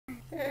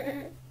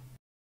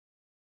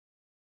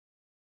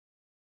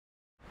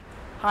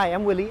Hi,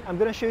 I'm Willy. I'm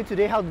going to show you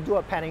today how to do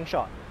a panning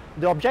shot.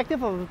 The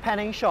objective of a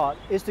panning shot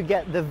is to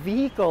get the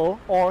vehicle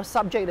or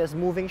subject that's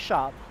moving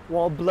sharp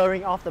while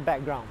blurring off the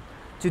background.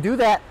 To do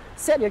that,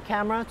 set your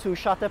camera to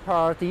shutter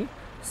priority.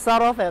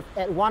 Start off at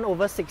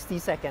 1/60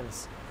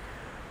 seconds.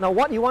 Now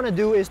what you want to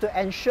do is to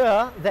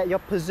ensure that your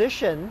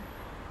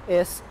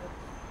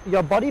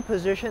body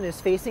position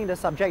is facing the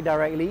subject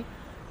directly,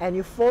 and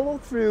you follow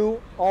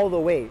through all the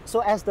way.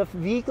 So as the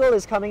vehicle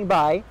is coming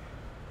by,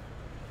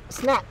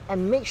 snap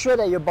and make sure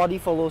that your body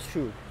follows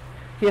through.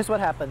 Here's what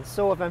happens.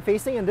 So if I'm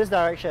facing in this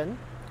direction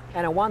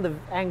and I want the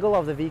angle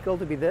of the vehicle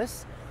to be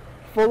this,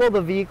 follow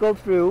the vehicle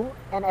through,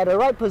 and at the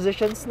right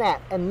position,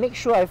 snap and make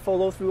sure I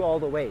follow through all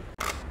the way.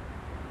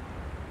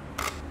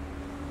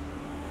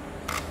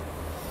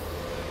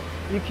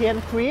 You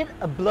can create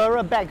a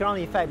blurrer background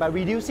effect by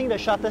reducing the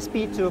shutter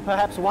speed to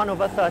perhaps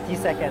 1/30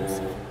 seconds.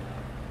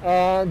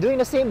 And doing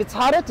the same, it's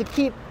harder to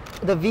keep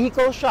the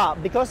vehicle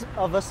sharp because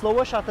of a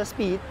slower shutter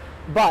speed,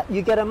 but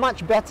you get a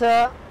much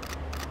better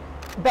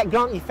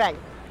background effect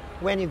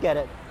when you get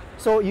it.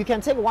 So you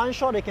can take one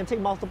shot, you can take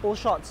multiple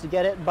shots to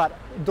get it, but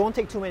don't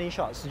take too many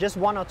shots. Just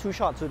 1 or 2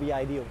 shots would be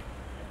ideal.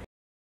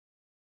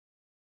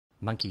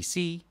 Monkey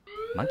see,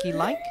 monkey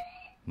like,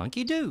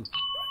 monkey do.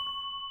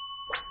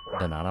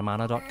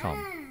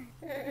 bananamana.com